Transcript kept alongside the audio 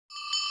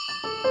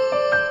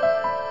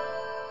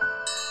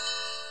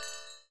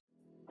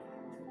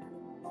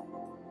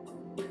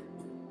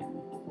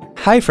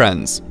Hi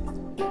friends!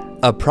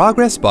 A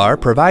progress bar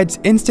provides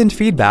instant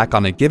feedback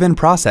on a given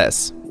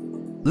process.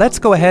 Let's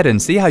go ahead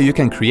and see how you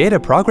can create a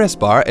progress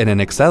bar in an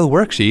Excel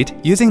worksheet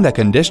using the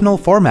Conditional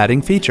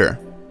Formatting feature.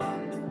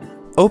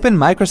 Open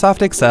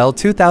Microsoft Excel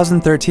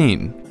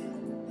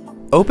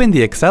 2013. Open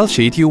the Excel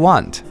sheet you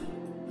want.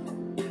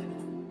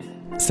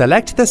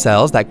 Select the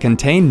cells that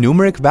contain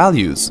numeric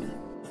values.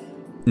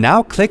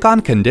 Now click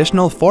on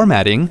Conditional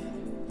Formatting,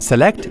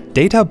 select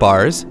Data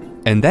Bars,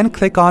 and then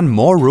click on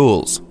More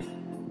Rules.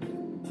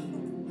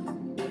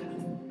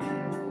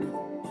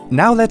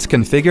 Now let's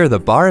configure the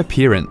bar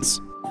appearance.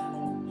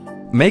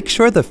 Make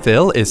sure the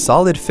fill is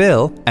solid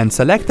fill and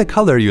select the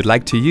color you'd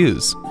like to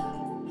use.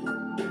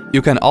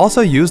 You can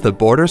also use the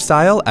border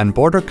style and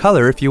border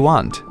color if you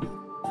want.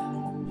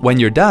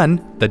 When you're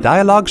done, the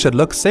dialog should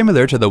look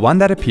similar to the one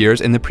that appears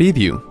in the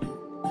preview.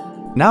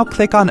 Now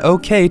click on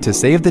OK to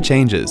save the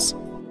changes.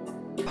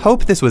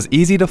 Hope this was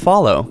easy to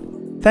follow.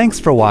 Thanks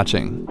for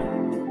watching.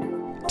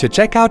 To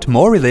check out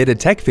more related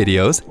tech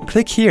videos,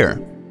 click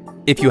here.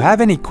 If you have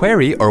any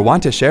query or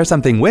want to share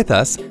something with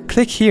us,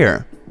 click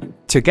here.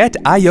 To get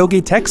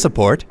iYogi tech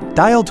support,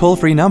 dial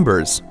toll-free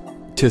numbers.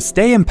 To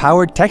stay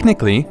empowered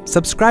technically,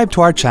 subscribe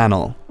to our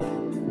channel.